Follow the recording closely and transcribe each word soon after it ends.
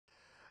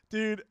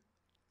Dude,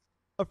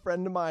 a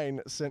friend of mine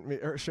sent me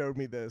or showed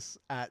me this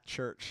at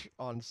church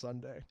on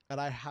Sunday,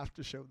 and I have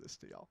to show this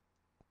to y'all.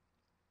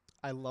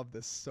 I love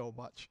this so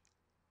much.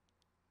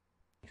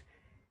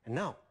 And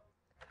now,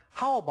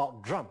 how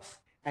about drums?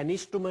 An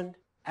instrument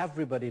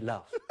everybody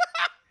loves.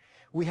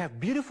 We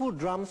have beautiful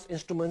drums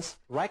instruments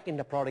right in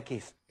the product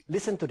case.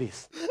 Listen to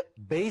this.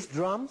 Bass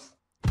drums,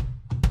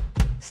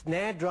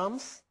 snare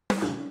drums,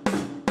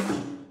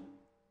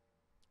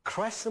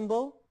 crash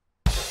cymbal,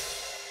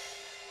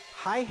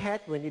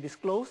 hi-hat when it is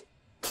closed,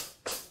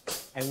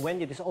 and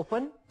when it is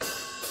open,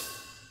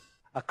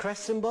 a crash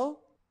cymbal,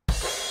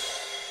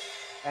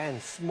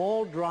 and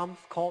small drums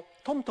called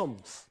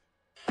tom-toms.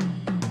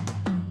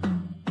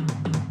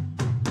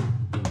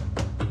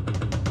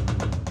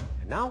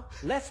 Now,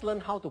 let's learn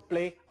how to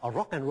play a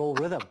rock and roll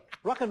rhythm.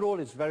 Rock and roll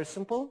is very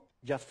simple,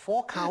 just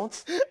 4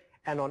 counts,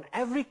 and on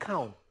every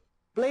count,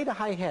 play the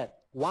hi-hat.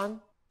 1,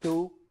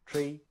 2,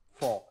 3,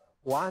 4.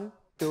 1,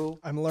 2,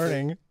 I'm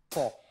learning. 3,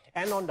 4.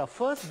 And on the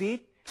first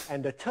beat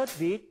and the third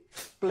beat,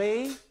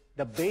 play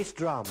the bass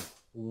drum.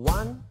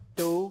 1,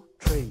 2,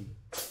 3.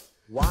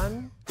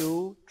 1,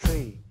 2,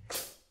 3.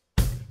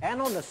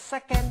 And on the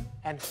second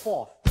and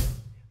fourth,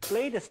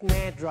 play the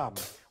snare drum.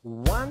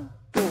 1,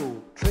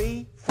 2,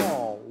 3,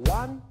 4.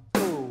 1,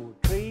 2,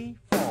 3,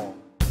 4.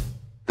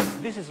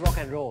 This is rock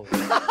and roll.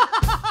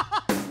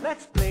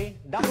 Let's play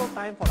double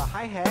time for the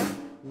hi-hat.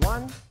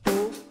 1,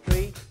 2,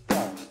 3,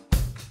 4.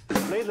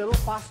 Play a little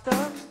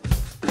faster.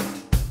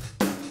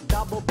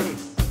 Double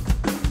bass.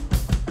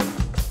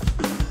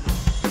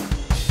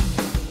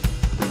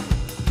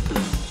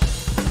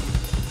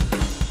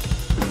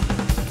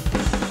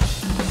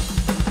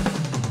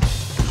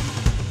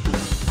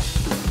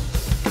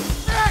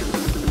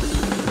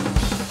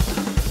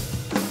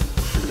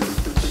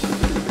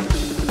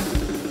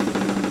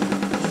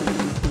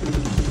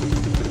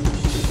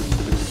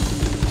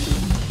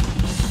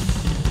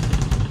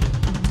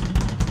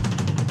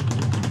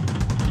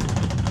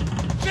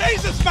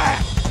 Jesus,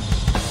 man!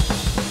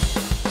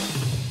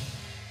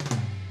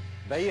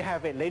 There you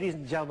have it, ladies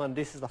and gentlemen.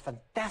 This is a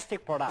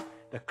fantastic product,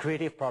 the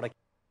creative product.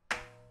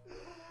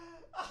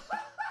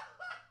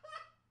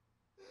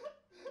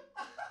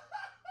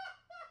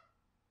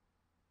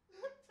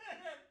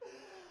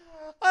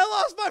 I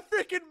lost my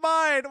freaking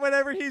mind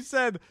whenever he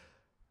said,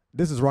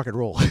 "This is rock and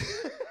roll."